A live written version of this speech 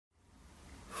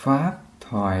Pháp,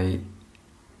 thoại,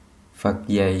 Phật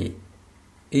dạy,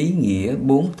 ý nghĩa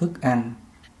 4 thức ăn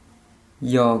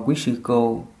do Quý Sư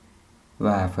Cô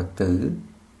và Phật tử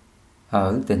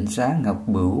ở tỉnh xá Ngọc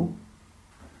Bửu,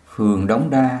 phường Đống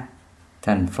Đa,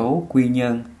 thành phố Quy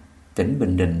Nhơn, tỉnh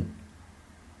Bình Định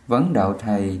vấn đạo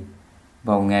Thầy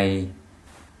vào ngày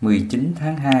 19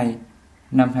 tháng 2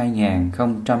 năm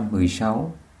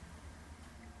 2016.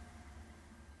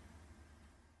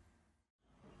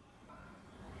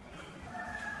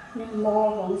 Nam mô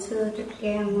Bổn Sư Thích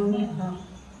Ca Mâu Ni Phật.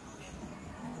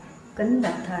 Kính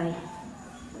bạch thầy,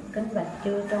 kính bạch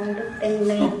chư tôn đức tăng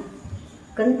ni,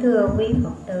 kính thưa quý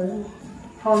Phật tử.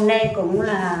 Hôm nay cũng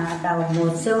là đầu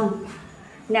mùa xuân,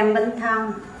 năm Bính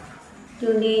Thân,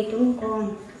 chư ni chúng con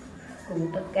cùng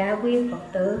tất cả quý Phật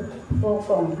tử vô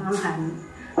cùng hân hạnh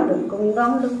được cung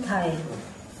đón đức thầy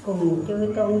cùng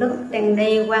chư tôn đức tăng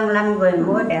ni quang lâm về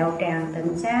múa đạo tràng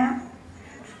tỉnh xá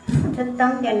Thích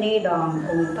tấn cho ni đoàn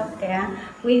cùng tất cả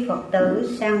quý Phật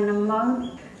tử sang năm mới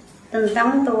tinh tấn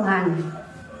tu hành,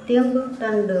 tiến bước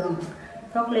trên đường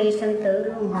thoát ly sinh tử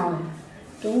luân hồi.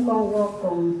 Chúng con vô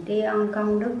cùng tri ân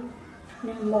công đức.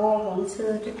 Nam mô Bổn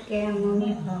Sư Thích Ca Mâu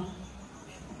Ni Phật.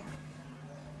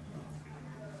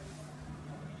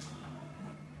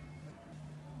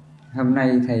 Hôm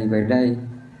nay thầy về đây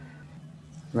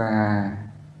và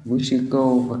quý sư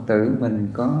cô Phật tử mình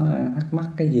có thắc mắc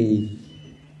cái gì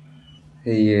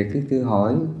thì cứ tự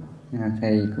hỏi,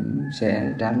 thầy cũng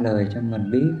sẽ trả lời cho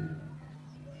mình biết.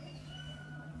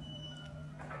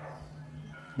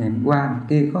 Ngày hôm qua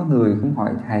kia có người cũng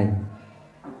hỏi thầy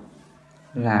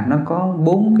là nó có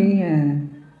 4 cái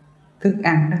thức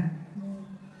ăn đó.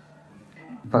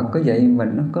 Phật có dạy mình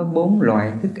nó có 4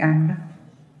 loại thức ăn đó.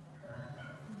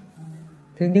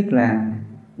 Thứ nhất là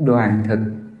đoàn thực,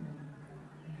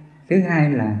 thứ hai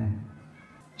là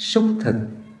xúc thực,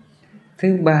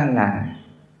 thứ ba là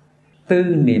tư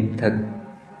niệm thực,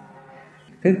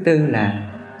 thứ tư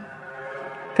là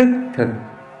thức thực.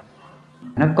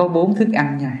 Nó có 4 thức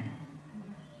ăn nha.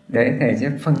 Để thầy sẽ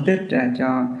phân tích ra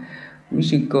cho quý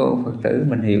sư cô Phật tử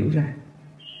mình hiểu ra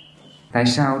tại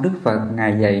sao Đức Phật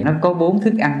Ngài dạy nó có 4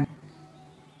 thức ăn.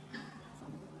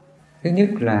 Thứ nhất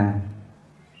là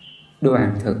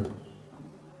đoàn thực.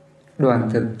 Đoàn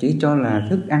thực chỉ cho là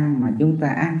thức ăn mà chúng ta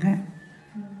ăn á,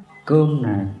 cơm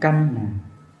nè, canh nè,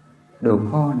 đồ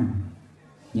kho nè,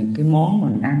 những cái món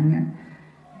mình ăn á,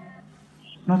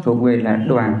 nó thuộc về là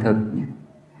đoàn thực nha.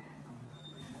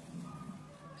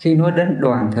 Khi nói đến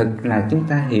đoàn thực là chúng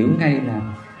ta hiểu ngay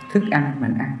là thức ăn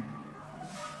mình ăn.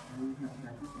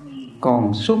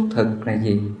 Còn xúc thực là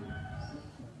gì?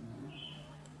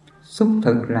 Xúc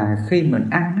thực là khi mình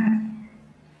ăn á,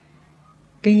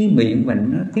 cái miệng mình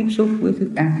nó tiếp xúc với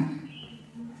thức ăn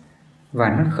và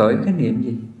nó khởi cái niệm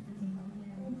gì?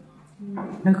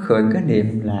 Nó khởi cái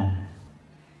niệm là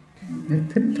nó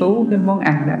thích thú cái món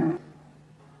ăn đó,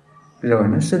 rồi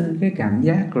nó sinh cái cảm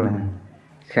giác là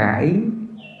khả ý,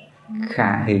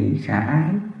 khả hỷ, khả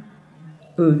ái,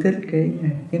 ưa thích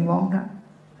cái món đó.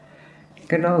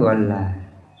 Cái đó gọi là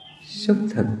xúc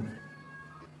thực.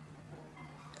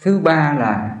 Thứ ba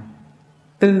là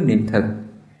tư niệm thực.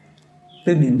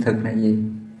 Tư niệm thực là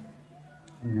gì?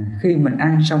 Khi mình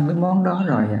ăn xong cái món đó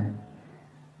rồi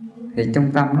thì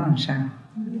trong tâm nó làm sao?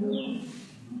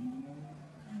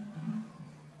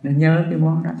 Nó nhớ cái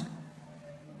món đó.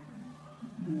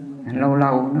 Lâu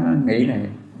lâu nó nghĩ là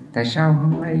tại sao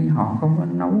hôm nay họ không có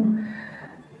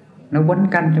nấu bánh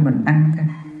canh cho mình ăn thôi.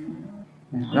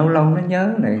 Lâu lâu nó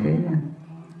nhớ lại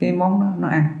cái món đó nó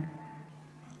ăn.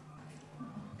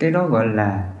 Cái đó gọi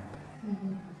là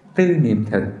tư niệm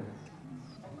thực.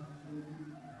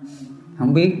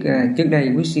 Không biết trước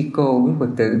đây quý sư cô, quý Phật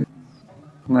tử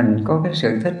mình có cái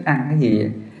sự thích ăn cái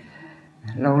gì,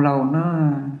 lâu lâu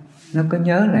nó có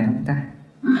nhớ lại không ta?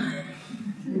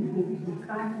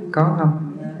 Có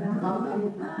không?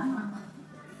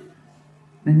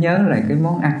 Nó nhớ lại cái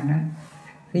món ăn đó.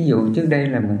 Ví dụ trước đây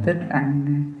là mình thích ăn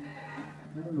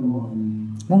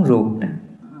món ruột đó.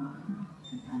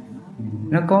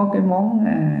 Nó có cái món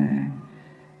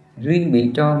riêng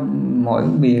biệt cho mỗi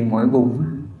miền, mỗi vùng.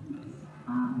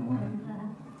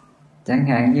 Chẳng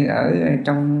hạn như ở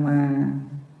trong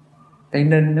Tây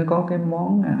Ninh nó có cái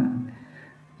món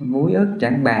muối ớt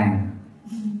Trảng Bàng,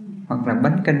 hoặc là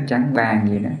bánh canh Trảng Bàng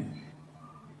gì đó,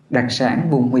 đặc sản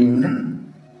vùng miền đó.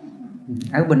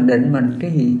 Ở Bình Định mình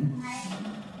cái gì?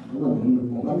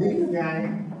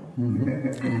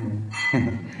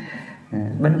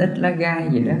 Bánh ít lá gai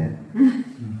gì đó.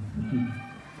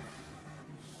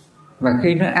 Và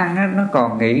khi nó ăn á, nó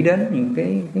còn nghĩ đến những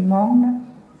cái món đó,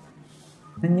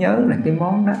 nó nhớ là cái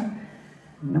món đó,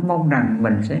 nó mong rằng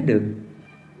mình sẽ được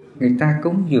người ta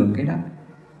cúng dường cái đó.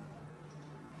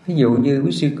 Ví dụ như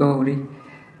quý sư cô đi,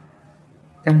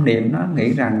 trong niệm nó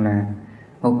nghĩ rằng là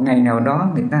một ngày nào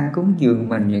đó người ta cúng dường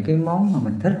mình những cái món mà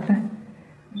mình thích đó,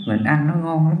 mình ăn nó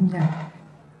ngon lắm nha.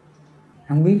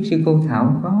 Không biết sư cô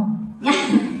Thảo có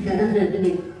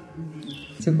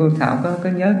sư cô Thảo có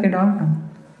nhớ cái đó không?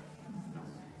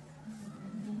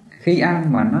 Khi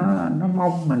ăn mà nó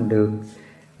mong mình được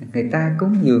người ta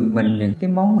cúng dường mình những cái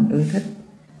món mình ưa thích,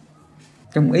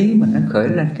 trong ý mình nó khởi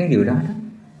lên cái điều đó đó.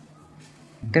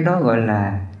 Cái đó gọi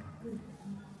là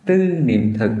tư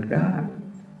niệm thực đó.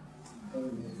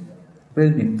 Tư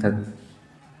niệm thực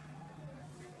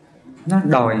nó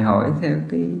đòi hỏi theo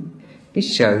cái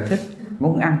sở thích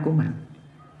muốn ăn của mình.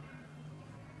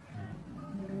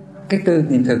 Cái tư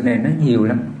niệm thực này nó nhiều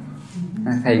lắm.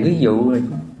 Thầy ví dụ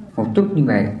một chút như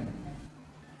vậy.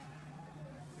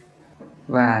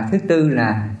 Và thứ tư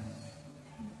là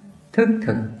thức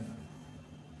thực.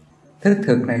 Thức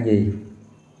thực là gì?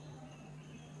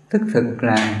 Thức thực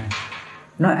là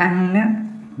nó ăn á,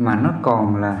 mà nó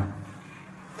còn là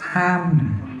tham,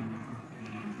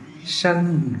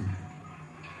 sân,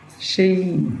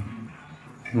 si,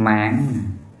 mạn,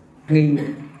 nghi.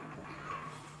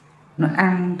 Nó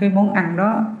ăn cái món ăn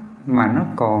đó mà nó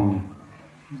còn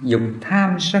dục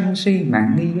tham, sân, si,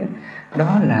 mạn, nghi á,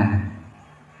 đó là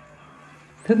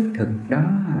thức thực đó.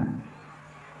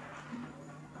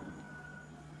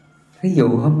 Ví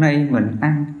dụ hôm nay mình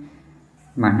ăn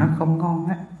mà nó không ngon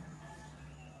á,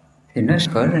 thì nó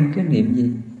khởi lên cái niệm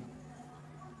gì?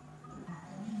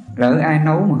 Lỡ ai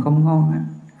nấu mà không ngon á,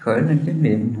 khởi lên cái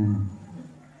niệm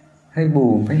hơi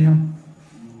buồn, phải không?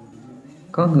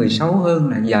 Có người xấu hơn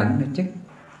là giận rồi chứ.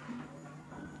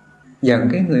 Giận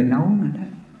cái người nấu nữa đó.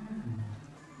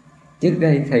 Trước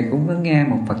đây thầy cũng có nghe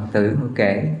một Phật tử họ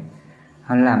kể,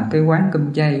 họ làm cái quán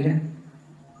cơm chay đó,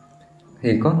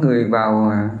 thì có người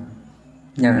vào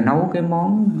nhờ nấu cái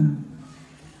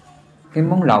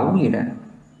món lẩu gì đó.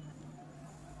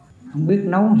 Không biết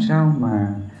nấu làm sao mà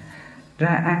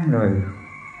ra ăn rồi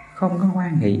không có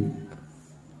hoan hỷ.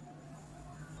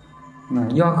 Mà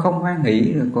do không hoan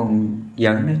hỷ rồi còn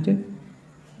giận nữa chứ.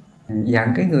 Giận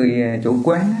cái người chủ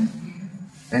quán á,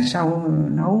 tại sao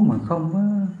nấu mà không có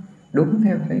đúng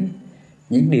theo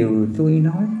những điều tôi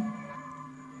nói.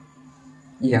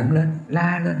 Giận lên,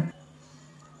 la lên.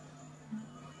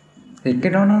 Thì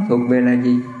cái đó nó thuộc về là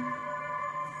gì?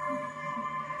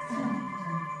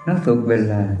 Nó thuộc về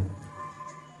là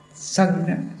sân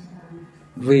đó.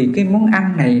 Vì cái món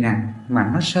ăn này nè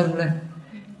mà nó sân lên,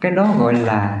 cái đó gọi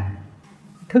là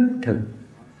thức thực.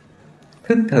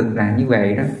 Thức thực là như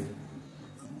vậy đó.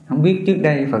 Không biết trước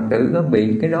đây Phật tử có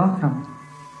bị cái đó không?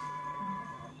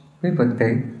 Quý Phật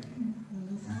tử,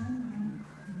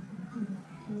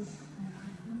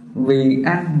 vì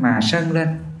ăn mà sân lên.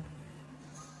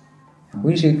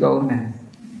 Quý sư cô nè,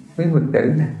 quý Phật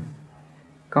tử nè,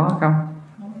 có không?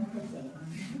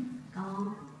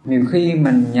 Nhiều khi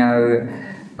mình nhờ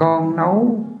con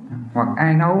nấu hoặc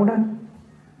ai nấu đó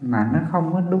mà nó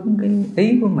không có đúng cái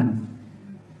ý của mình,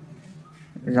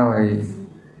 rồi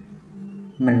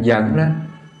mình giận lên,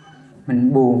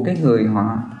 mình buồn cái người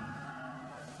họ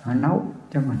nấu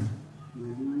cho mình.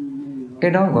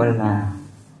 Cái đó gọi là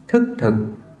thức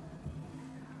thực.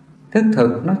 Thức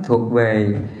thực nó thuộc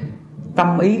về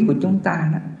tâm ý của chúng ta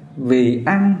đó. Vì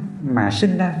ăn mà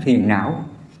sinh ra phiền não,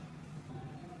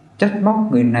 trách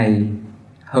móc người này,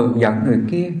 hờn giận người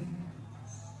kia.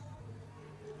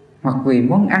 Hoặc vì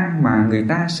món ăn mà người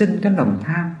ta sinh cái lòng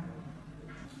tham.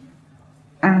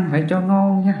 Ăn phải cho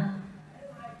ngon nha.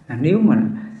 Nếu mà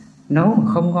nấu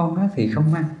mà không ngon đó thì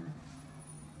không ăn.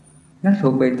 Nó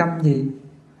thuộc về tâm gì?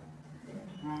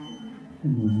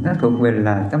 Nó thuộc về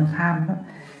là tâm tham đó.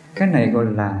 Cái này gọi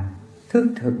là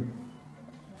thức thực.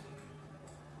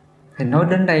 Thì nói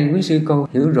đến đây quý sư cô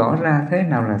hiểu rõ ra thế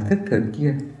nào là thức thực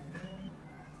chưa?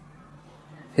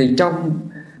 Thì trong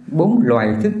 4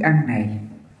 loại thức ăn này,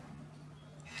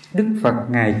 Đức Phật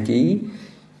Ngài chỉ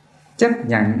chấp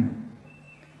nhận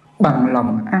bằng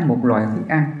lòng ăn một loại thức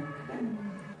ăn,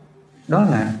 đó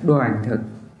là đoàn thực.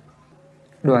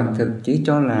 Đoàn thực chỉ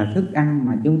cho là thức ăn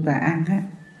mà chúng ta ăn á,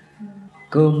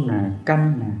 cơm nè,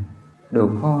 canh nè, đồ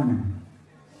kho nè,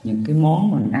 những cái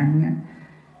món mình ăn á,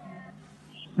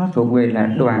 nó thuộc về là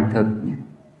đoàn thực nha.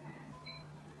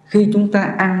 Khi chúng ta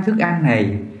ăn thức ăn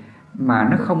này mà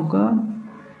nó không có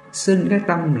sinh cái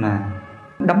tâm là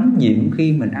đắm nhiễm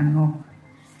khi mình ăn ngon,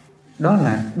 đó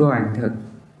là đoàn thực.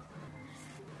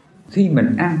 Khi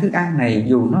mình ăn thức ăn này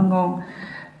dù nó ngon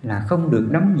là không được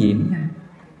đắm nhiễm nha.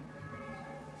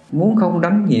 Muốn không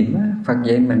đắm nhiễm á, Phật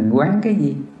dạy mình quán cái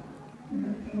gì?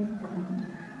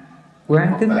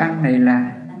 Quán thức ăn này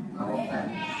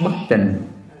bất tịnh.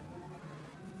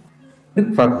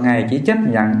 Đức Phật Ngài chỉ chấp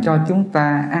nhận cho chúng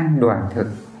ta ăn đoàn thực,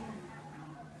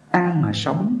 ăn mà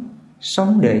sống,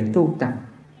 sống để tu tập.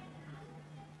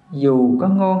 Dù có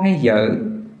ngon hay dở,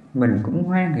 mình cũng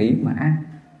hoan hỷ mà ăn.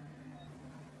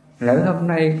 Lỡ hôm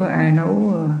nay có ai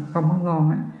nấu không có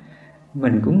ngon á,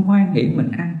 mình cũng hoan hỷ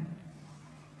mình ăn,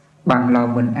 bằng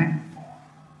lòng mình ăn.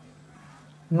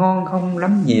 Ngon không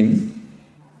lắm nhiễm,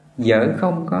 dở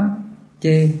không có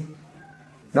chê.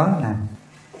 Đó là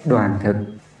đoàn thực.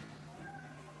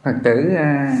 Phật tử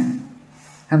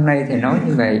hôm nay thầy nói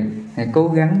như vậy, thầy cố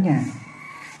gắng nha.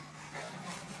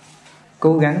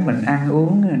 Cố gắng mình ăn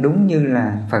uống đúng như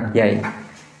là Phật dạy,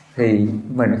 thì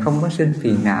mình không có sinh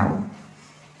phiền não.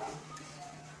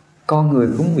 Con người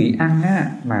cũng bị ăn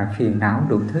á, mà phiền não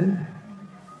đủ thứ,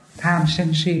 tham sân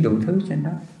si đủ thứ trên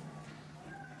đó.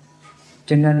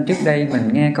 Cho nên trước đây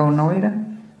mình nghe câu nói đó,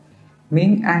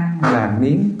 miếng ăn là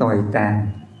miếng tồi tàn,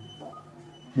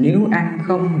 nếu ăn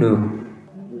không được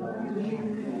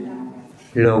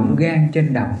lộn gan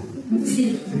trên đầu.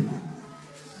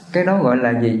 Cái đó gọi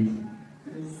là gì?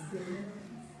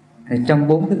 Thì trong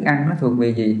 4 thức ăn nó thuộc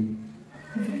về gì?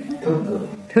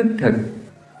 Thức thực.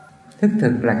 Thức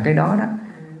thực là cái đó đó.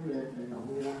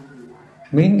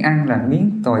 Miếng ăn là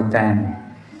miếng tồi tàn,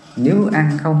 nếu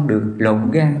ăn không được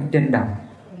lộn gan trên đầu.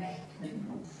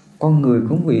 Con người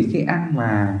cũng vì cái ăn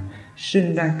mà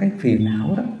sinh ra cái phiền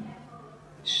não đó,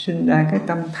 sinh ra cái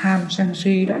tâm tham sân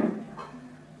si đó.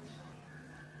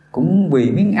 Cũng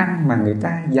vì miếng ăn mà người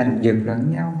ta giành giật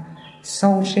lẫn nhau,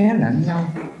 sâu xé lẫn nhau,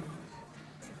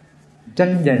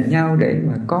 tranh giành nhau để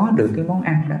mà có được cái món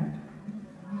ăn đó,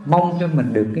 mong cho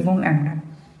mình được cái món ăn đó,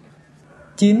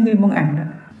 chiếm cái món ăn đó.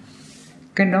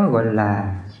 Cái đó gọi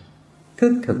là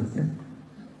thức thực đó.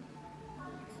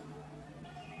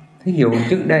 Thí dụ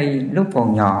trước đây lúc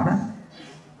còn nhỏ đó,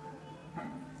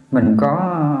 mình có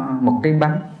một cái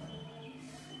bánh,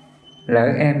 lỡ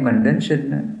em mình đến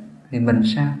sinh đó, thì mình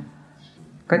sao?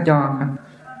 Có cho không?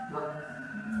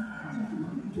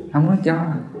 Không có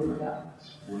cho.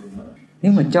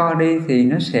 Nếu mà cho đi thì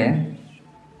nó sẽ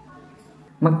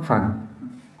mất phần.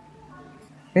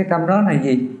 Cái tâm đó là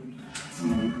gì?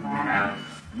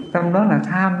 Tâm đó là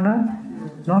tham đó,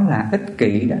 nó là ích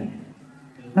kỷ đó,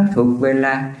 nó thuộc về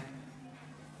là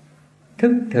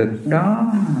thức thực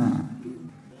đó.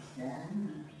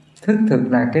 Thức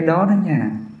thực là cái đó đó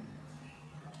nha.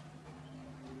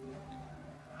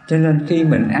 Cho nên khi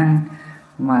mình ăn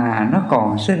mà nó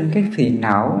còn sinh cái phiền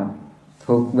não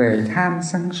thuộc về tham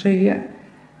sân si á,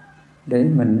 để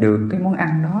mình được cái món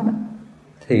ăn đó đó,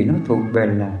 thì nó thuộc về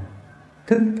là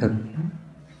thức thực.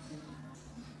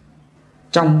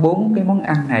 Trong 4 cái món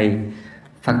ăn này,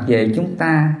 Phật dạy chúng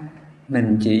ta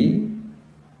mình chỉ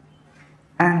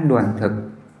ăn đoàn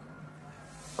thực.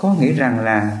 Có nghĩa rằng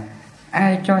là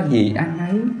ai cho gì ăn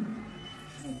ấy,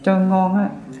 cho ngon á,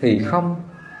 thì không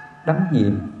đắm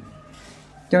nhiễm,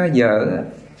 cho dở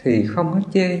thì không có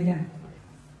chê nha.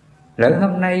 Lỡ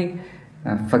hôm nay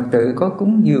Phật tử có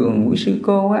cúng dường quý sư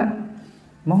cô á,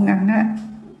 món ăn á,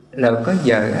 lỡ có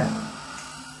dở á,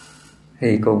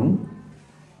 thì cũng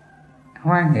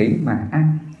hoan hỷ mà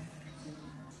ăn,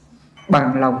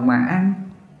 bằng lòng mà ăn,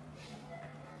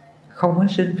 không có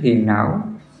sinh phiền não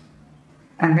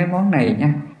ăn cái món này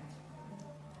nha.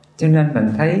 Cho nên mình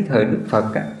thấy thời Đức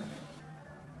Phật á,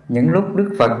 những lúc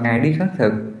Đức Phật Ngài đi khất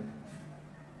thực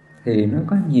thì nó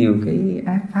có nhiều cái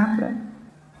ác pháp đó.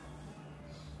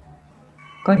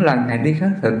 Có lần Ngài đi khất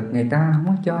thực, người ta không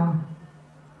có cho.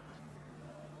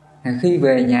 Khi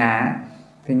về nhà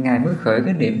thì Ngài mới khởi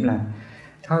cái niệm là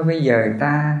thôi bây giờ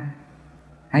ta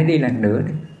hãy đi lần nữa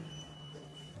đi.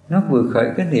 Nó vừa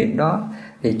khởi cái niệm đó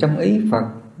thì trong ý Phật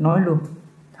nói luôn,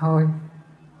 thôi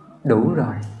đủ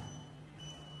rồi,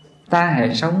 ta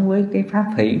hãy sống với cái pháp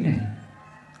hỷ này,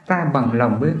 ta bằng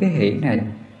lòng với cái hỷ này,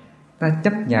 ta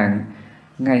chấp nhận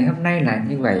ngày hôm nay là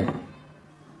như vậy,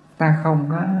 ta không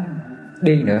có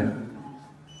đi nữa.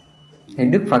 Thì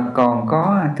Đức Phật còn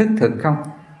có thức thực không?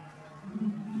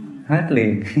 Hết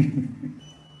liền.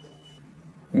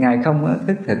 Ngài không có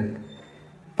thức thực,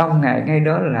 tâm Ngài ngay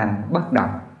đó là bất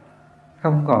động,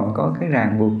 không còn có cái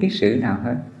ràng buộc kiết sử nào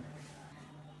hết.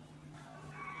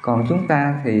 Còn chúng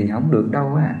ta thì không được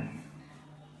đâu á.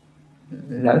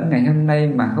 Lỡ ngày hôm nay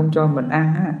mà không cho mình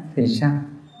ăn á, thì sao?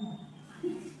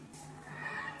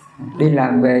 Đi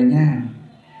làm về nha,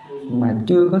 mà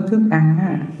chưa có thức ăn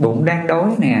á, bụng đang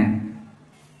đói nè,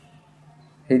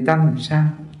 thì tâm làm sao?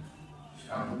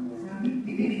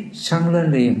 Sân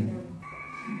lên liền,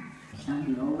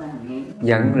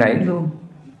 giận lẫy luôn,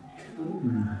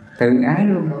 tự ái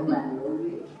luôn,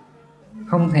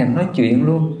 không thèm nói chuyện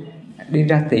luôn, đi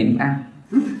ra tiệm ăn.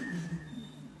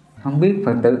 Không biết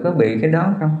Phật tử có bị cái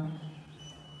đó không?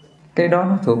 Cái đó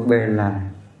nó thuộc về là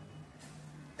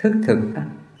thức thực đó.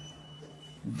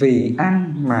 Vì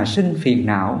ăn mà sinh phiền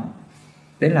não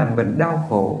để làm mình đau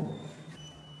khổ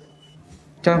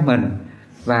cho mình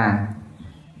và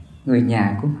người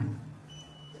nhà của mình.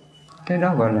 Cái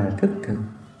đó gọi là thức thực.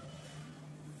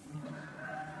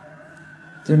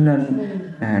 Cho nên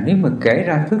nếu mà kể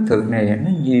ra thức thực này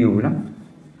nó nhiều lắm.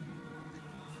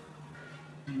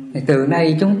 Thì từ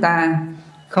nay chúng ta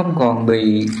không còn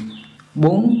bị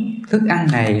 4 thức ăn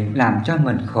này làm cho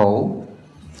mình khổ,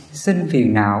 sinh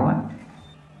phiền não á.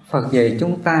 Phật dạy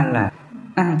chúng ta là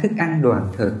ăn thức ăn đoàn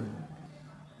thực,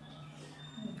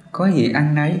 có gì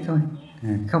ăn nấy thôi,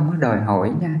 không có đòi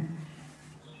hỏi nha.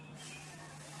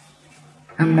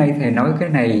 Hôm nay thầy nói cái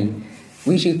này,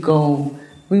 quý sư cô,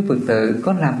 quý Phật tử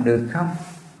có làm được không?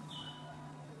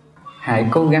 Hãy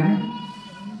cố gắng.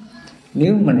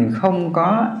 Nếu mình không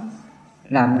có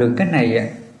làm được cái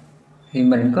này thì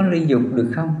mình có ly dục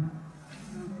được không?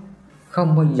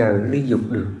 Không bao giờ ly dục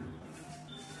được.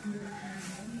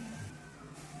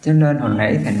 Cho nên hồi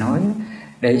nãy thầy nói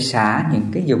để xả những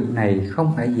cái dục này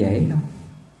không phải dễ đâu,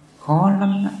 khó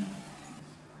lắm đó.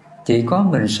 Chỉ có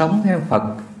mình sống theo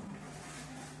Phật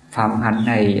phạm hạnh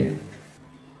này,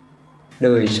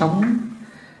 đời sống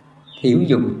thiểu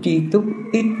dục tri túc,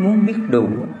 ít muốn biết đủ,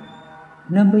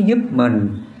 nó mới giúp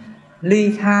mình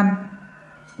ly tham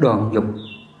đoạn dục.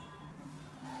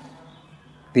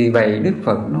 Vì vậy Đức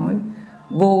Phật nói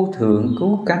vô thượng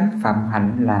cứu cánh phạm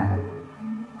hạnh là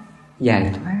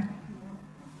giải thoát.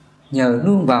 Nhờ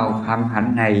nương vào phạm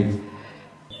hạnh này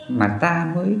mà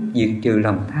ta mới diệt trừ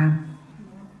lòng tham.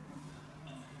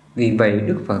 Vì vậy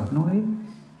Đức Phật nói: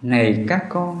 này các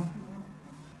con,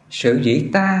 sở dĩ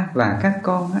ta và các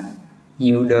con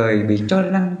nhiều đời bị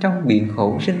trôi lăn trong biển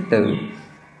khổ sinh tử,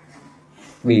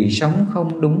 vì sống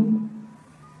không đúng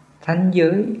thánh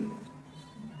giới,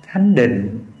 thánh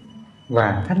định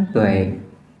và thánh tuệ.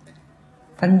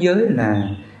 Thánh giới là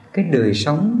cái đời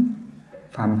sống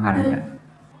phạm hạnh,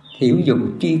 thiểu dục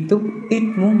tri túc, ít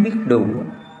muốn biết đủ.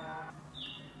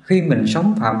 Khi mình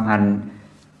sống phạm hạnh,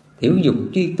 thiểu dục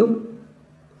tri túc,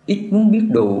 ít muốn biết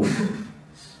đủ,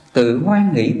 tự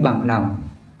hoan hỷ bằng lòng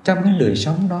trong cái đời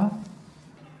sống đó,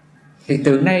 thì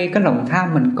từ nay cái lòng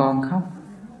tham mình còn không?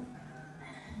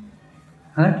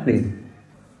 Hết liền.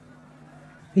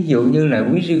 Ví dụ như là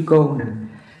quý sư cô nè,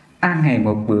 ăn ngày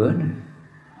một bữa nè,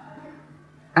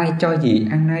 ai cho gì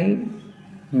ăn nấy,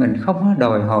 mình không có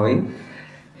đòi hỏi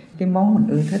cái món mình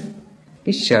ưa thích,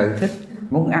 cái sở thích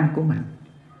muốn ăn của mình.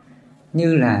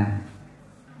 Như là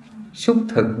xúc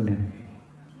thực nè,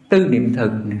 tư niệm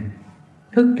thực nè,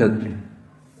 thức thực nè.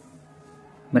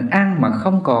 Mình ăn mà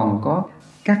không còn có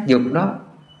các dục đó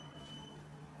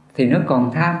thì nó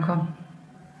còn tham không?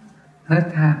 Hết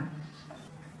tham.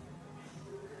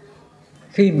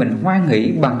 Khi mình hoan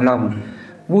hỷ bằng lòng,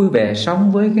 vui vẻ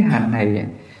sống với cái hạnh này,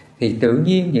 thì tự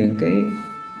nhiên những cái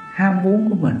ham muốn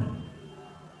của mình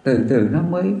từ từ nó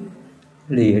mới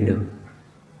lìa được.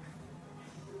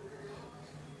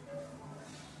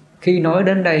 Khi nói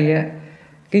đến đây,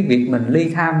 cái việc mình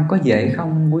ly tham có dễ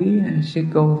không quý sư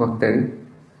cô Phật tử?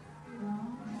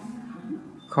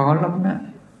 Khó lắm đó.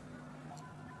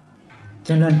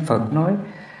 Cho nên Phật nói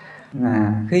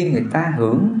là khi người ta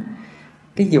hưởng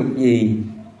cái dục gì,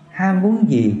 ham muốn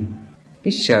gì,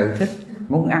 cái sở thích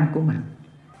muốn ăn của mình,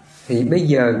 thì bây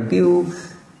giờ kêu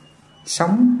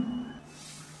sống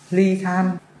ly tham,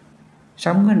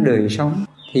 sống cái đời sống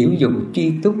thiểu dục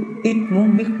tri túc, ít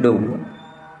muốn biết đủ,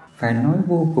 phải nói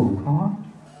vô cùng khó.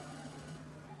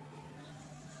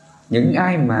 Những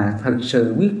ai mà thật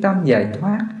sự quyết tâm giải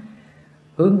thoát,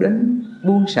 hướng đến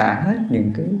buông xả hết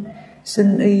những cái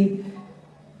sinh y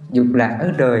dục lạc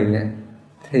ở đời,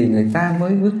 thì người ta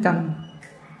mới quyết tâm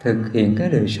thực hiện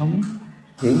cái đời sống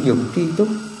thiểu dục tri túc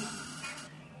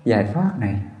giải thoát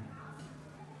này,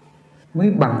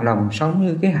 mới bằng lòng sống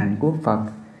như cái hạnh của Phật,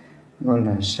 gọi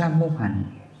là sa môn hạnh.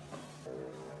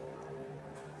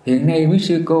 Hiện nay quý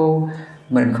sư cô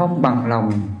mình không bằng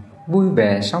lòng vui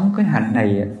vẻ sống cái hạnh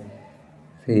này,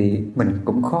 thì mình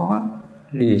cũng khó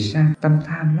lìa sang tâm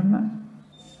tham lắm á.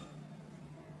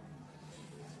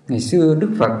 Ngày xưa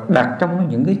Đức Phật đặt trong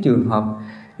những cái trường hợp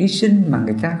đi sinh mà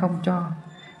người ta không cho,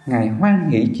 Ngài hoan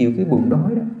hỷ chịu cái bụng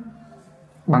đói đó,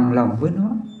 bằng lòng với nó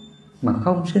mà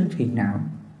không sinh phiền não.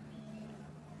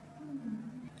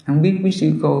 Không biết quý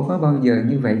sư cô có bao giờ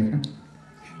như vậy không?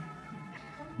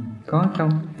 Có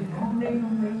không?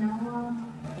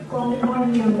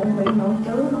 Con nhiều bụng bị nội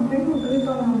trứ, không biết một cái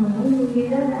con mình muốn như kia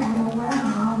đó là ăn quá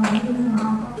họ mà như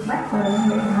họ bắt bệnh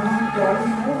thì họ trội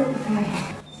nói với thầy.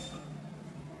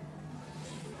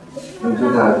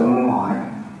 Thưa thầy, tôi muốn hỏi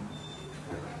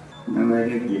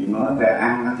cái việc nói về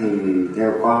ăn thì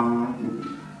theo con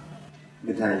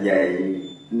thì thầy dạy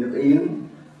nước yến,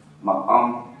 mật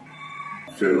ong,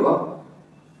 sữa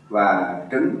và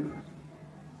trứng.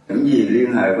 Những gì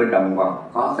liên hệ với động vật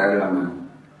có thể làm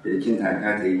để xin thầy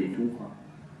khai thị với chúng con.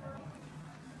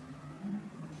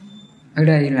 Ở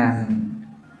đây là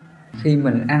khi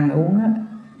mình ăn uống á,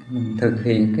 mình thực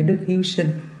hiện cái đức hiếu sinh.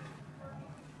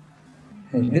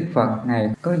 Thì Đức Phật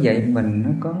Ngài có dạy mình nó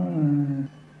có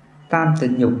tam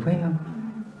tịnh nhục phải không?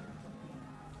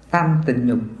 Tam tịnh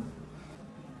nhục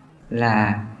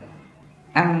là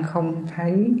ăn không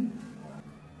thấy,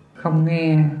 không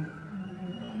nghe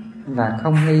và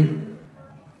không nghi.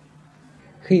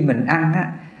 Khi mình ăn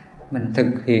á, mình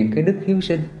thực hiện cái đức hiếu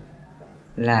sinh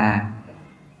là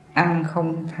ăn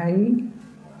không thấy,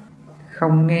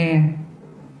 không nghe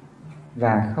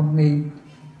và không nghi.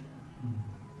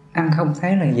 Ăn không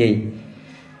thấy là gì?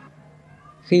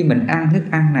 Khi mình ăn thức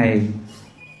ăn này,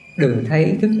 đừng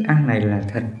thấy thức ăn này là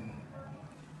thịt.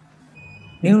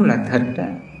 Nếu là thịt á,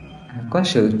 có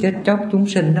sự chết chóc chúng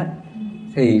sinh á,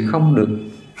 thì không được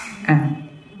ăn,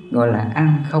 gọi là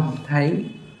ăn không thấy.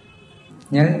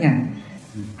 Nhớ nha,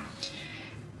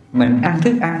 mình ăn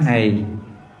thức ăn này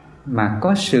mà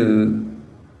có sự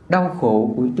đau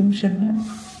khổ của chúng sinh á,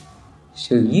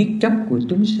 sự giết chóc của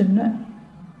chúng sinh á,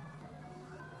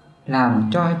 làm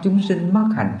cho chúng sinh mất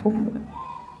hạnh phúc á,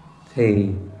 thì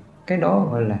cái đó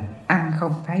gọi là ăn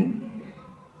không thấy.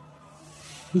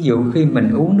 Ví dụ khi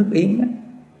mình uống nước yến á,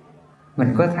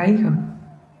 mình có thấy không?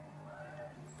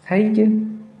 Thấy chứ.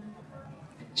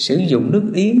 Sử dụng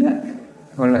nước yến á,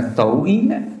 gọi là tổ yến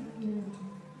á.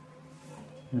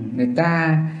 Người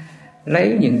ta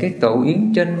lấy những cái tổ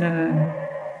yến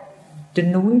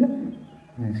trên núi đó.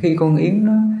 Khi con yến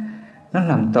nó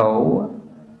làm tổ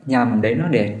nhằm để nó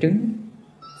đẻ trứng.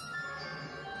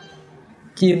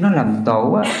 Chim nó làm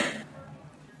tổ á,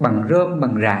 bằng rơm,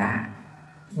 bằng rạ,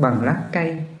 bằng lá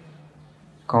cây.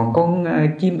 Còn con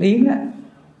chim yến á,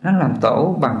 nó làm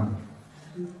tổ bằng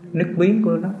nước miếng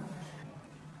của nó.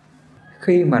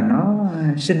 Khi mà nó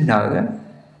sinh nở á,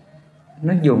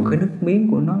 nó dùng cái nước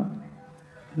miếng của nó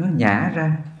nhả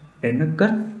ra để nó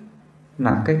kết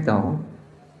làm cái tổ,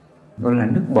 gọi là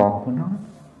nước bọt của nó.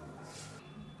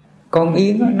 Con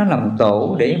yến á, nó làm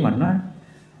tổ để mà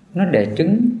nó đẻ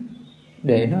trứng,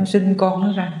 để nó sinh con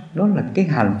nó ra. Đó là cái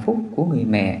hạnh phúc của người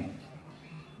mẹ.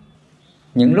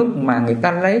 Những lúc mà người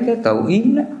ta lấy cái tổ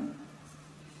yến đó,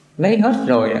 lấy hết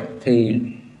rồi á, thì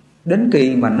đến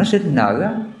kỳ mà nó sinh nở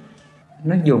á,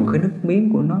 nó dùng cái nước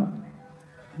miếng của nó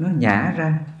nhả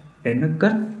ra để nó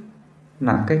kết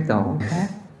làm cái tổ khác.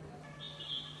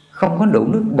 Không có đủ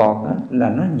nước bọt á, là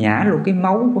nó nhả luôn cái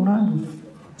máu của nó.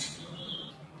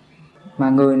 Mà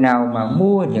người nào mà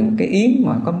mua những cái yến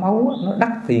mà có máu á, nó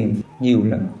đắt tiền nhiều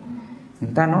lắm.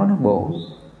 Người ta nói nó bổ.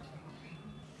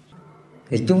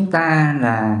 Thì chúng ta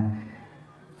là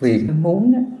vì cái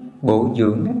muốn á, bổ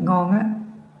dưỡng á, ngon á,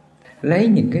 lấy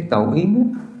những cái tổ yến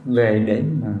á, về để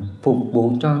mà phục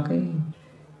vụ cho cái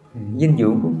dinh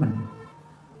dưỡng của mình.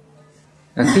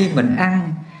 Và khi mình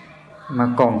ăn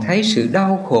mà còn thấy sự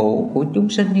đau khổ của chúng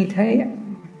sinh như thế á,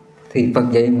 thì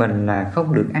Phật dạy mình là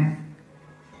không được ăn.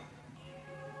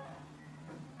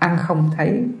 Ăn không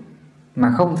thấy,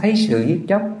 mà không thấy sự giết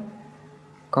chóc.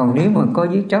 Còn nếu mà có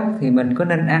giết chóc thì mình có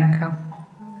nên ăn không?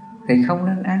 Thì không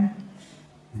nên ăn.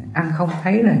 Ăn không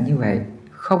thấy là như vậy,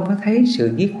 không có thấy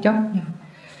sự giết chóc nha,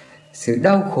 sự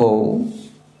đau khổ,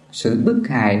 sự bức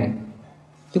hại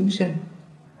chúng sinh.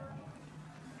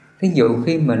 Ví dụ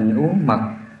khi mình uống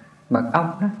mật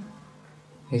ong đó,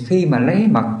 thì khi mà lấy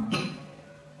mật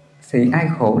thì ai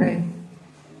khổ đây?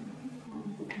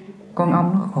 Con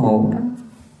ong nó khổ đó.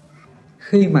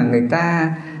 Khi mà người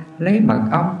ta lấy mật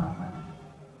ong,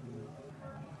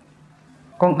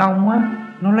 con ong á,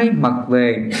 nó lấy mật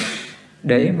về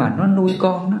để mà nó nuôi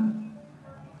con đó,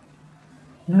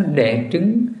 nó đẻ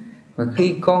trứng. Và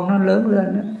khi con nó lớn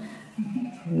lên đó,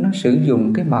 nó sử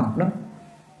dụng cái mật đó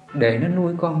để nó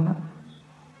nuôi con đó.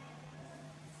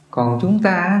 Còn chúng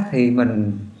ta thì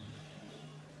mình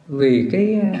vì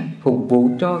cái phục vụ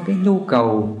cho cái nhu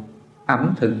cầu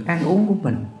ẩm thực ăn uống của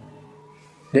mình,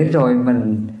 để rồi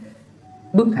mình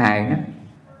bức hại đó.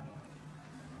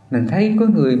 Mình thấy có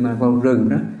người mà vào rừng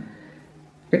đó,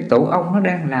 cái tổ ong nó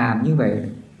đang làm như vậy,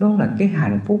 đó là cái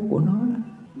hạnh phúc của nó đó.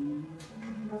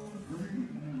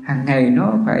 Hàng ngày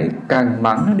nó phải cần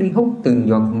mẫn, nó đi hút từng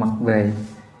giọt mật về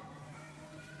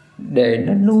để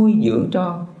nó nuôi dưỡng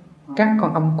cho các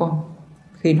con ong con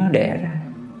khi nó đẻ ra.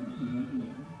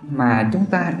 Mà chúng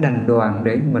ta đành đoàn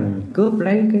để mình cướp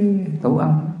lấy cái tổ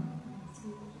ong.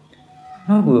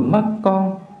 Nó vừa mất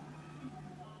con,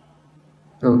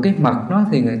 Rồi cái mật đó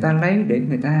thì người ta lấy để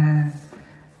người ta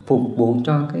phục vụ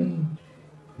cho cái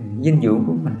dinh dưỡng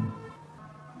của mình.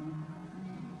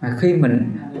 Khi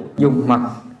mình dùng mật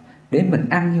để mình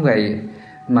ăn như vậy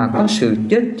mà có sự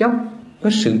chết chóc, có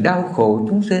sự đau khổ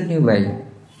chúng sinh như vậy,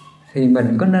 thì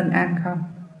mình có nên ăn không?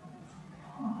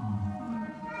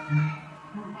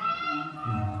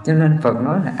 Cho nên Phật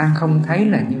nói là ăn không thấy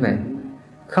là như vậy,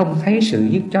 không thấy sự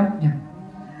giết chóc nha.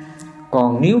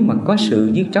 Còn nếu mà có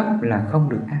sự giết chóc là không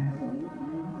được ăn.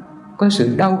 Có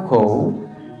sự đau khổ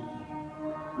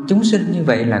chúng sinh như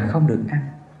vậy là không được ăn.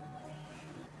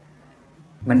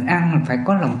 Mình ăn là phải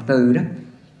có lòng từ đó.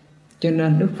 Cho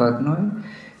nên Đức Phật nói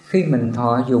khi mình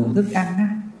thọ dụng thức ăn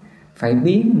á, phải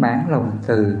biến mãn lòng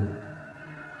từ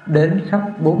đến khắp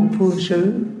bốn phương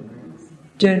xứ,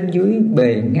 trên dưới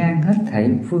bề ngang hết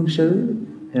thảy phương xứ,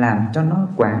 làm cho nó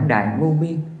quảng đại vô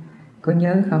biên. Có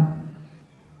nhớ không?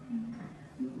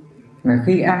 Mà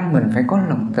khi ăn mình phải có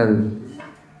lòng từ.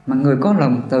 Mà người có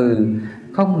lòng từ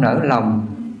không nỡ lòng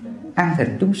ăn thịt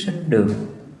chúng sinh được.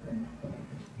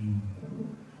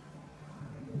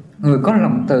 Người có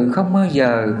lòng từ không bao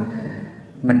giờ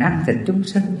mình ăn thịt chúng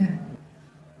sinh nha.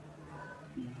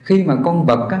 Khi mà con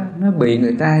vật á, nó bị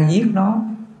người ta giết nó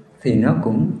thì nó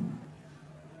cũng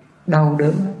đau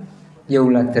đớn, dù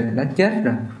là thịt đã chết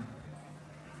rồi.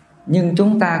 Nhưng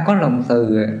chúng ta có lòng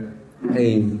từ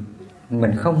thì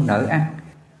mình không nỡ ăn.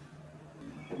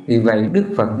 Vì vậy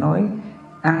Đức Phật nói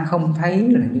ăn không thấy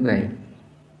là như vậy.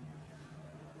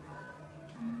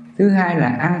 Thứ hai là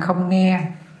ăn không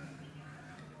nghe.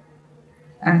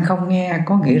 Ăn không nghe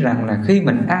có nghĩa rằng là khi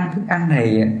mình ăn thức ăn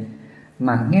này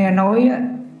mà nghe nói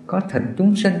có thịt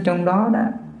chúng sinh trong đó đó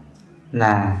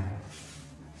là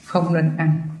không nên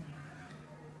ăn.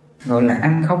 Gọi là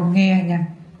ăn không nghe nha.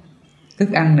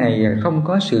 Thức ăn này không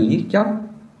có sự giết chóc,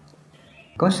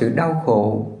 có sự đau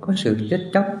khổ, có sự chết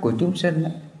chóc của chúng sinh.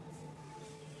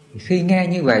 Khi nghe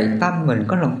như vậy tâm mình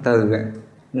có lòng từ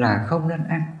là không nên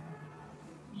ăn.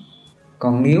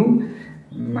 Còn nếu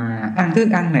mà ăn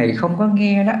thức ăn này không có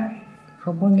nghe đó,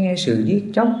 không có nghe sự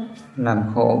giết chóc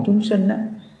làm khổ chúng sinh đó,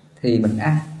 thì mình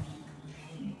ăn.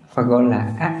 Phật gọi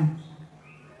là ăn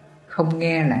không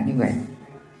nghe là như vậy.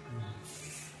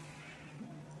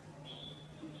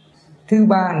 Thứ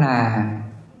ba là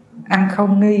ăn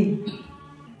không nghi.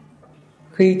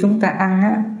 Khi chúng ta ăn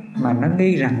á, mà nó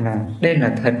nghi rằng là đây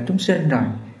là thịt chúng sinh rồi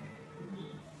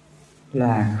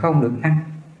là không được ăn.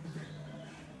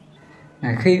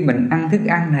 Khi mình ăn thức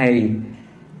ăn này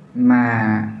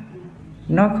mà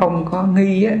nó không có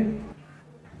nghi á,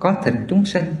 có thịt chúng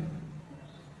sinh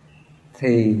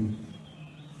thì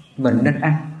mình nên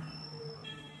ăn.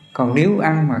 Còn nếu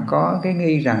ăn mà có cái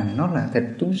nghi rằng nó là thịt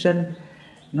chúng sinh,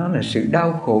 nó là sự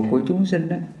đau khổ của chúng sinh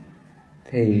đó,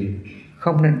 thì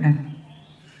không nên ăn.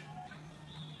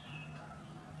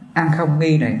 Ăn không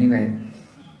nghi này như vậy.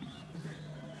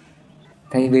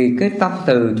 Tại vì cái tâm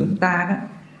từ chúng ta đó,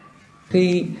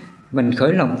 khi mình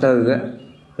khởi lòng từ á,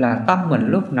 là tâm mình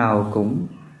lúc nào cũng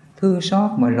thương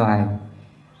xót mọi loài.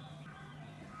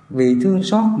 Vì thương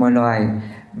xót mọi loài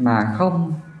mà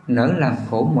không nỡ làm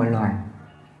khổ mọi loài.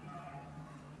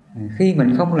 Khi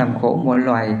mình không làm khổ mọi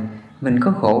loài, mình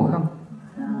có khổ không?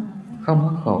 Không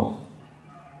có khổ.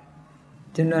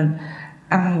 Cho nên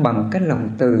ăn bằng cái lòng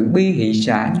từ bi hỷ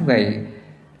xả như vậy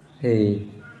thì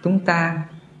chúng ta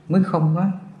mới không có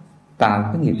tạo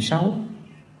cái nghiệp xấu.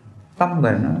 Tâm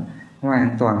mình nó hoàn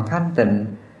toàn thanh tịnh,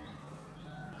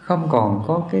 không còn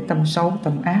có cái tâm xấu,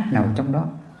 tâm ác nào trong đó.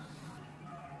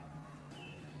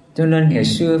 Cho nên ngày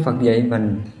xưa Phật dạy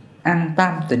mình ăn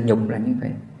tam tịnh nhục là như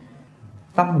vậy.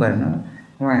 Tâm mình nó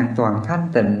hoàn toàn thanh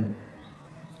tịnh,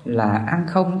 là ăn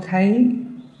không thấy.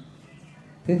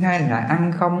 Thứ hai là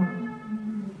ăn không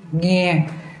nghe.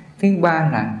 Thứ ba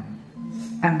là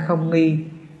ăn không nghi.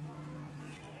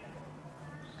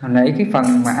 Hồi nãy cái phần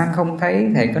mà ăn không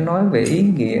thấy thầy có nói về ý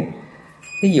nghĩa.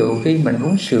 Ví dụ khi mình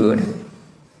uống sữa đó,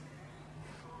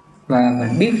 và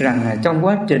mình biết rằng là trong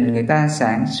quá trình người ta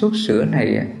sản xuất sữa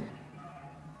này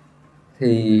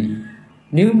thì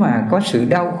nếu mà có sự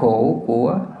đau khổ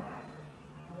của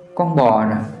con bò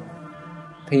đó,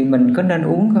 thì mình có nên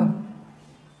uống không?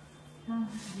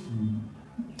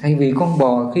 Thay vì con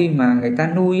bò khi mà người ta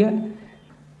nuôi á,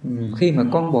 khi mà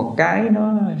con bò cái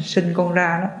nó sinh con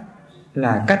ra đó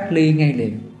là cách ly ngay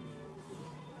liền,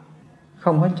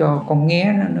 không có cho con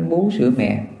nghé nó bú sữa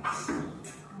mẹ,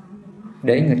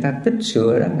 để người ta tích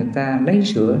sữa đó, người ta lấy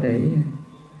sữa để.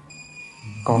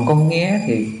 Còn con nghé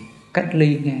thì cách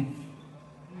ly ngay.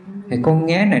 Thì con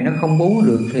nghé này nó không bú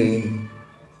được thì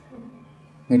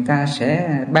người ta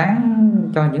sẽ bán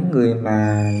cho những người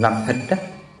mà làm thịt đó.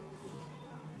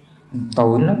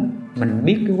 Tội lắm. mình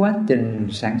biết cái quá trình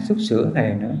sản xuất sữa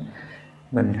này nữa,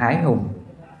 mình hãi hùng,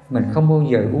 mình không bao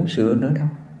giờ uống sữa nữa đâu.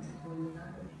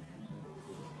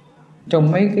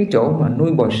 Trong mấy cái chỗ mà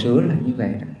nuôi bò sữa là như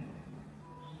vậy đó.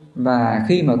 Và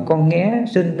khi mà con nghé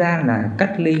sinh ra là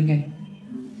cách ly ngay,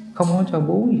 không có cho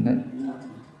bú gì hết.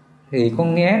 Thì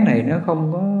con nghé này nó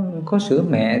không có sữa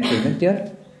mẹ thì nó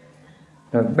chết,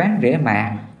 rồi bán rẻ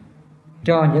mạt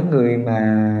cho những người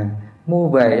mà mua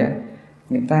về,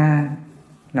 người ta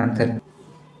làm thịt.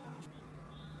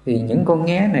 Thì những con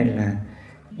nghé này là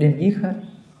đem giết hết.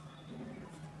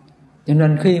 Cho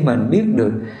nên khi mình biết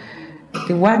được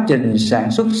cái quá trình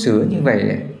sản xuất sữa như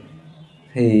vậy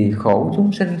thì khổ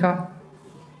chúng sinh không?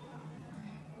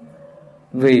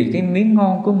 Vì cái miếng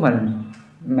ngon của mình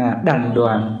mà đành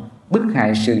đoạn bức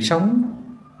hại sự sống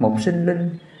một sinh linh,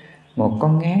 một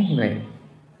con nghé như vậy,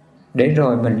 để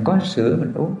rồi mình có sữa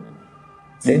mình uống,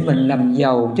 để mình làm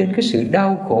giàu trên cái sự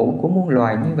đau khổ của muôn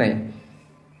loài như vậy,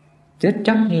 chết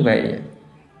chóc như vậy.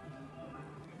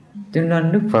 Cho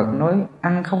nên Đức Phật nói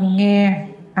ăn không nghe,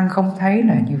 ăn không thấy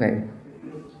là như vậy.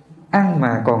 Ăn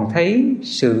mà còn thấy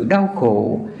sự đau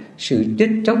khổ, sự chết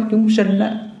chóc chúng sinh đó,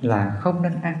 là không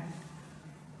nên ăn.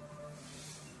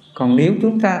 Còn nếu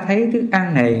chúng ta thấy thức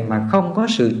ăn này mà không có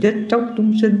sự chết chóc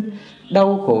chúng sinh,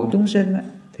 đau khổ chúng sinh đó,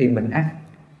 thì mình ăn.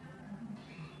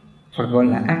 Phật gọi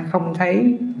là ăn không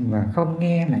thấy mà không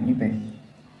nghe là như vậy.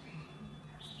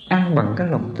 Ăn bằng cái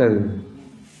lòng từ,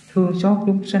 thương xót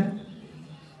chúng sinh.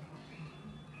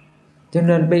 Cho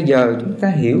nên bây giờ chúng ta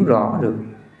hiểu rõ được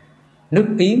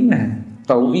nước yến nè,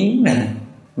 tẩu yến nè,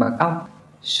 mật ong,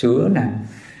 sữa nè,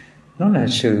 nó là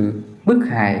sự bức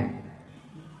hại,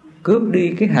 cướp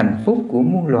đi cái hạnh phúc của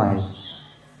muôn loài.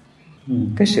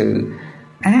 Cái sự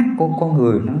ác của con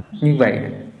người nó như vậy.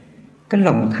 Cái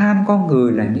lòng tham con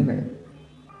người là như vậy,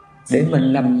 để mình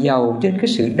làm giàu trên cái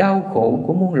sự đau khổ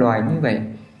của muôn loài như vậy,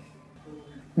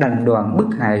 đành đoạn bức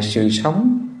hại sự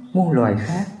sống muôn loài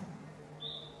khác.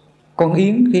 Con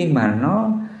yến khi mà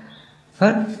nó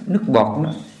hết nước bọt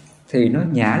nó, thì nó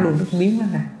nhả luôn nước miếng nó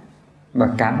ra, và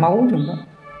cả máu trong đó.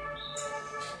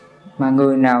 Mà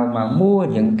người nào mà mua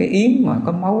những cái yến mà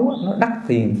có máu, nó đắt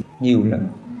tiền nhiều lắm.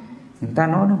 Người ta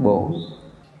nói nó bổ.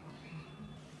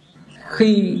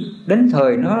 Khi đến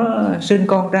thời nó sinh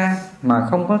con ra mà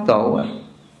không có tổ,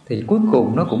 thì cuối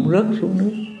cùng nó cũng rớt xuống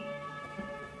nước,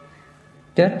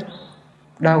 chết,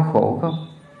 đau khổ không?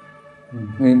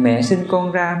 Người mẹ sinh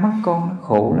con ra mất con, nó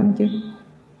khổ lắm chứ.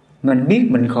 Mình biết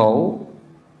mình khổ,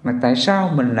 mà tại sao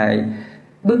mình lại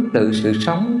bức tự sự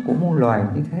sống của muôn loài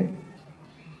như thế?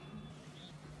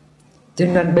 Cho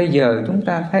nên bây giờ chúng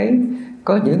ta thấy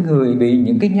có những người bị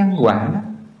những cái nhân quả đó,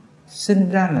 sinh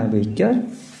ra là bị chết,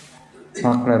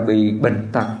 hoặc là bị bệnh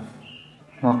tật,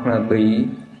 hoặc là bị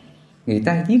người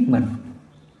ta giết mình,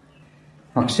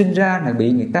 hoặc sinh ra là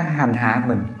bị người ta hành hạ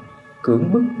mình,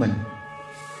 cưỡng bức mình,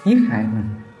 giết hại mình.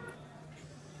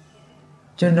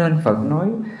 Cho nên Phật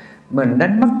nói mình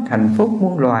đánh mất hạnh phúc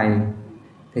muôn loài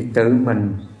thì tự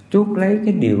mình chuốc lấy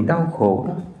cái điều đau khổ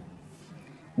đó.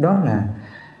 Đó là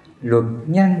luật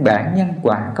nhân bản nhân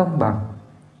quả công bằng,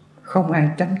 không ai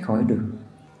tránh khỏi được.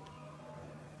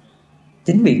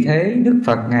 Chính vì thế Đức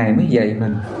Phật Ngài mới dạy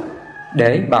mình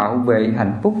để bảo vệ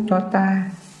hạnh phúc cho ta,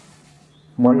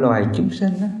 mọi loài chúng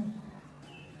sinh đó.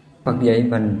 Phật dạy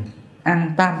mình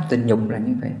ăn tam tình nhục là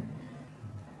như vậy,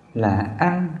 là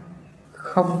ăn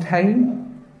không thấy,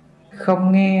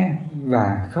 không nghe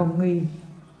và không nghi.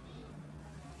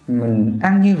 Mình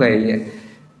ăn như vậy,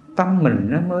 tâm mình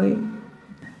nó mới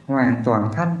hoàn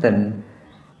toàn thanh tịnh,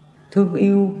 thương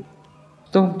yêu,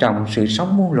 tôn trọng sự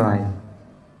sống muôn loài.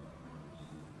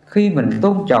 Khi mình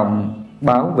tôn trọng,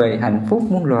 bảo vệ hạnh phúc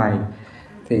muôn loài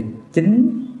thì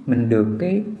chính mình được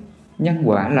cái nhân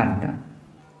quả lành đó.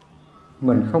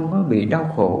 Mình không có bị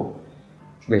đau khổ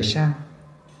về sau.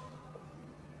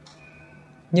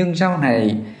 Nhưng sau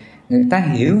này người ta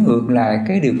hiểu ngược lại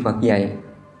cái điều Phật dạy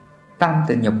tam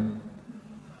tình nhục.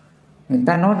 Người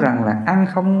ta nói rằng là ăn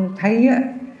không thấy á,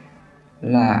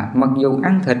 là mặc dù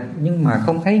ăn thịt nhưng mà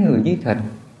không thấy người dưới thịt.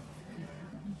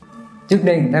 Trước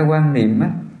đây người ta quan niệm á,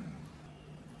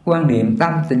 quan niệm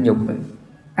tam tình nhục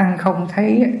ăn không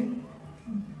thấy á,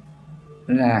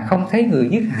 là không thấy người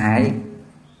giết hại.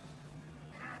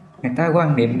 Người ta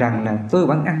quan niệm rằng là tôi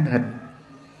vẫn ăn thịt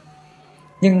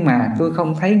nhưng mà tôi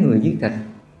không thấy người giết thịt.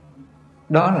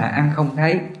 Đó là ăn không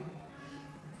thấy.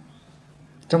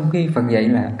 Trong khi Phật dạy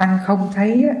là ăn không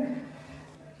thấy á,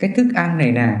 cái thức ăn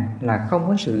này nè là không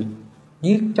có sự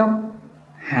giết chóc,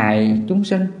 hại chúng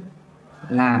sinh,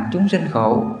 làm chúng sinh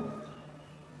khổ.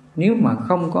 Nếu mà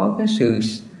không có cái sự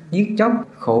giết chóc,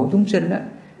 khổ chúng sinh á,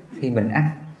 thì mình ăn.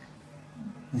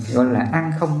 Gọi là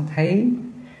ăn không thấy,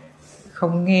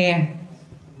 không nghe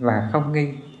và không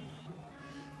nghi.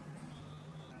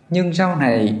 Nhưng sau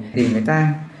này thì người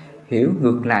ta hiểu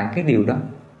ngược lại cái điều đó.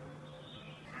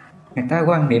 Người ta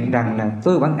quan niệm rằng là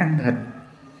tôi vẫn ăn thịt,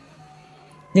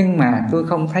 nhưng mà tôi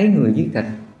không thấy người giết thịt.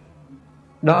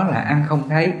 Đó là ăn không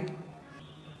thấy.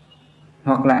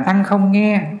 Hoặc là ăn không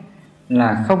nghe,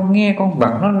 là không nghe con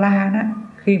vật nó la đó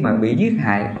khi mà bị giết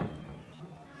hại.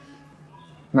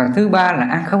 Và thứ ba là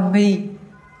ăn không nghi,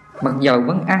 mặc dầu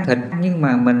vẫn ăn thịt nhưng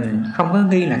mà mình không có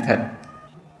nghi là thịt.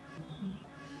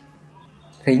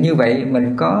 Thì như vậy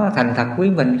mình có thành thật với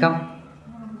mình không,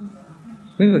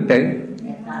 quý Phật tử?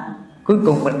 Cuối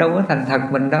cùng mình đâu có thành thật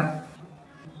mình đâu.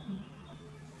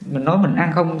 Mình nói mình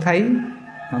ăn không thấy,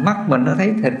 mà mắt mình nó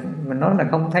thấy thịt, mình nói là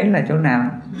không thấy là chỗ nào?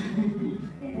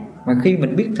 Mà khi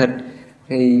mình biết thịt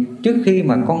thì trước khi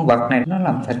mà con vật này nó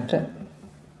làm thịt á,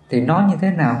 thì nó như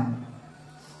thế nào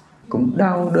cũng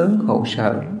đau đớn khổ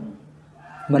sở.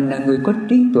 Mình là người có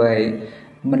trí tuệ,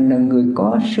 mình là người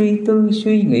có suy tư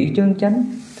suy nghĩ chân chánh,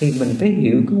 thì mình phải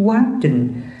hiểu cái quá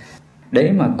trình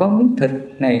để mà có miếng thịt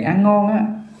này ăn ngon á,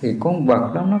 thì con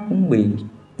vật đó nó cũng bị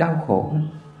đau khổ.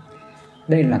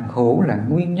 Đây là khổ, là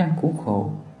nguyên nhân của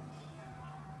khổ.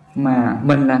 Mà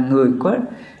mình là người có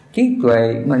trí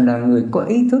tuệ, mình là người có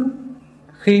ý thức,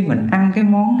 khi mình ăn cái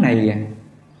món này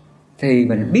thì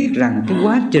mình biết rằng cái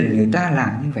quá trình người ta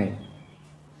làm như vậy.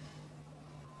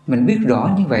 Mình biết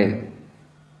rõ như vậy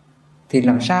thì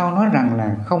làm sao nói rằng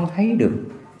là không thấy được,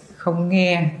 không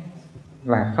nghe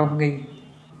và không nghi.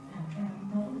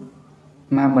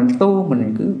 Mà mình tu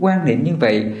mình cứ quan niệm như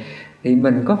vậy thì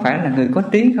mình có phải là người có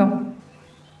trí không?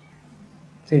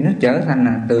 Thì nó trở thành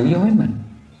là tự dối mình.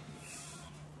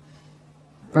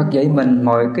 Phật dạy mình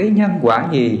mọi cái nhân quả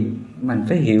gì mình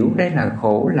phải hiểu đây là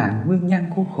khổ, là nguyên nhân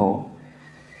của khổ.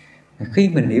 Khi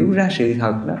mình hiểu ra sự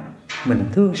thật đó, mình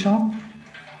thương xót,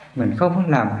 mình không có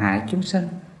làm hại chúng sinh,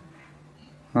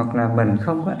 hoặc là mình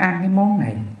không có ăn cái món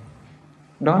này.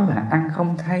 Đó là ăn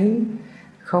không thấy,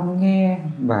 không nghe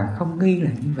và không nghi,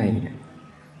 là như vậy.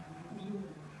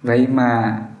 Vậy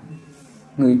mà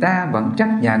người ta vẫn chấp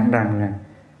nhận rằng là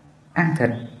ăn thịt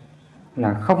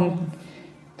là không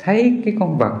thấy cái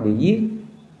con vật bị giết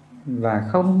và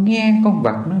không nghe con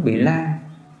vật nó bị la.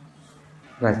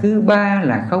 Và thứ ba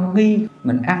là không nghi,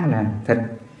 mình ăn là thịt,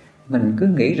 mình cứ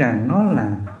nghĩ rằng nó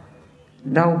là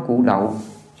rau củ đậu.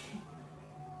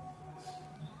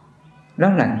 Đó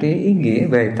là cái ý nghĩa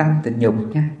về tam tình nhục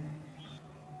nha.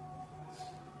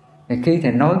 Thì khi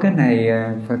thầy nói cái này,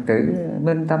 Phật tử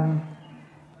bên tâm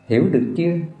hiểu được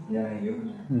chưa? Dạ, hiểu.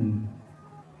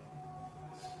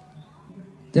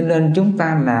 Cho nên chúng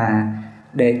ta là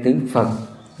đệ tử Phật,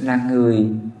 là người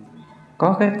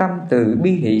có cái tâm từ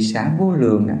bi hỷ xả vô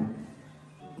lượng,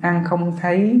 ăn không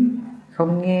thấy,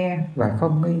 không nghe và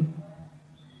không nghi.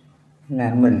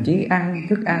 Là mình chỉ ăn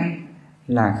thức ăn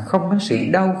là không có sự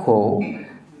đau khổ,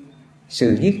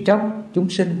 sự giết chóc chúng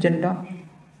sinh trên đó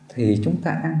thì chúng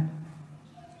ta ăn.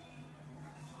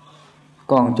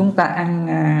 Còn chúng ta ăn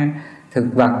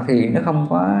thực vật thì nó không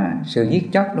có sự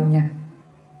giết chóc đâu nha.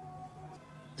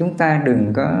 Chúng ta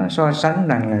đừng có so sánh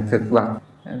rằng là thực vật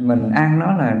mình ăn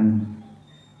nó là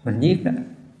mình giết đó.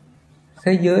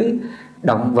 Thế giới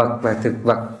động vật và thực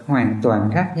vật hoàn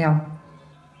toàn khác nhau.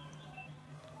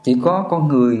 Chỉ có con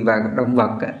người và động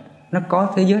vật nó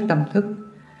có thế giới tâm thức,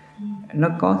 nó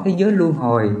có thế giới luân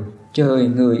hồi, trời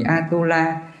người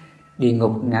Atula, địa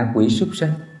ngục ngạ quỷ súc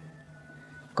sinh.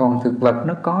 Còn thực vật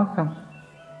nó có không?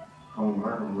 Không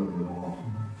có.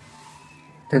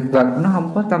 Thực vật nó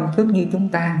không có tâm thức như chúng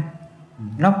ta,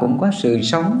 nó cũng có sự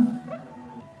sống,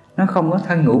 nó không có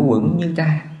thân ngũ uẩn như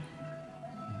ta,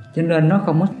 cho nên nó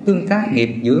không có tương tác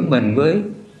nghiệp giữa mình với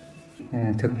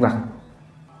thực vật.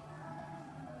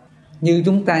 Như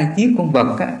chúng ta giết con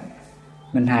vật á,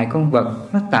 mình hại con vật,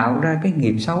 nó tạo ra cái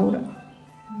nghiệp xấu đó.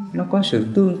 Nó có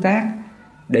sự tương tác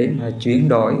để mà chuyển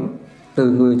đổi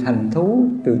từ người thành thú,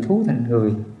 từ thú thành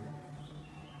người.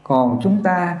 Còn chúng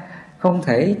ta không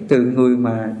thể từ người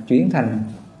mà chuyển thành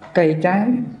cây trái.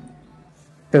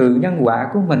 Từ nhân quả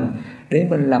của mình để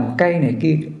mình làm cây này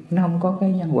kia, nó không có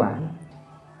cái nhân quả.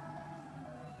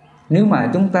 Nếu mà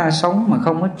chúng ta sống mà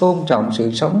không có tôn trọng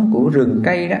sự sống của rừng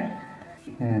cây đó,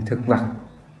 thực vật,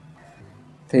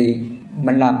 thì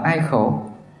mình làm ai khổ?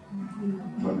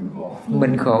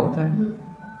 Mình khổ thôi.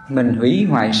 Mình hủy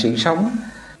hoại sự sống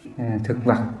thực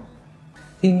vật.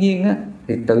 Thiên nhiên á,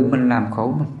 thì tự mình làm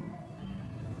khổ mình.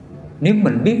 Nếu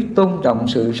mình biết tôn trọng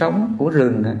sự sống của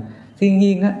rừng, thiên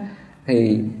nhiên á,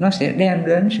 thì nó sẽ đem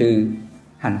đến sự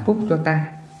hạnh phúc cho ta.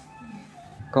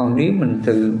 Còn nếu mình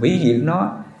tự hủy diệt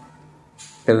nó,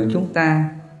 tự chúng ta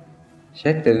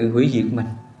sẽ tự hủy diệt mình.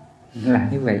 Là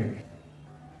như vậy.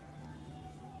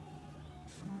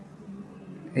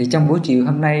 Thì trong buổi chiều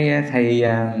hôm nay thầy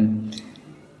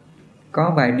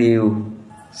có vài điều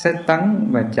xét tấn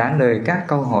và trả lời các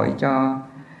câu hỏi cho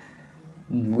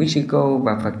quý sư cô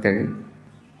và Phật tử.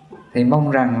 Thì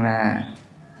mong rằng là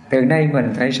từ nay mình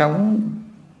phải sống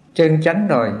chân chánh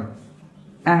rồi.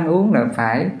 Ăn uống là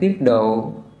phải tiết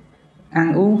độ,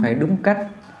 ăn uống phải đúng cách,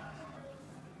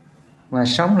 và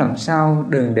sống làm sao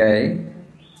đừng để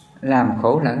làm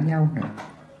khổ lẫn nhau nữa.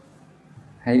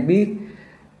 Hãy biết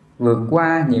vượt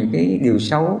qua những cái điều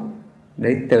xấu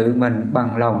để tự mình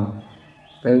bằng lòng,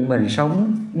 tự mình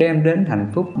sống đem đến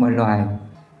hạnh phúc mọi loài.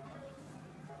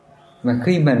 Và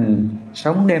khi mình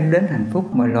sống đem đến hạnh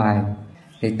phúc mọi loài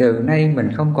thì từ nay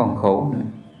mình không còn khổ nữa.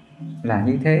 Là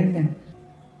như thế nha.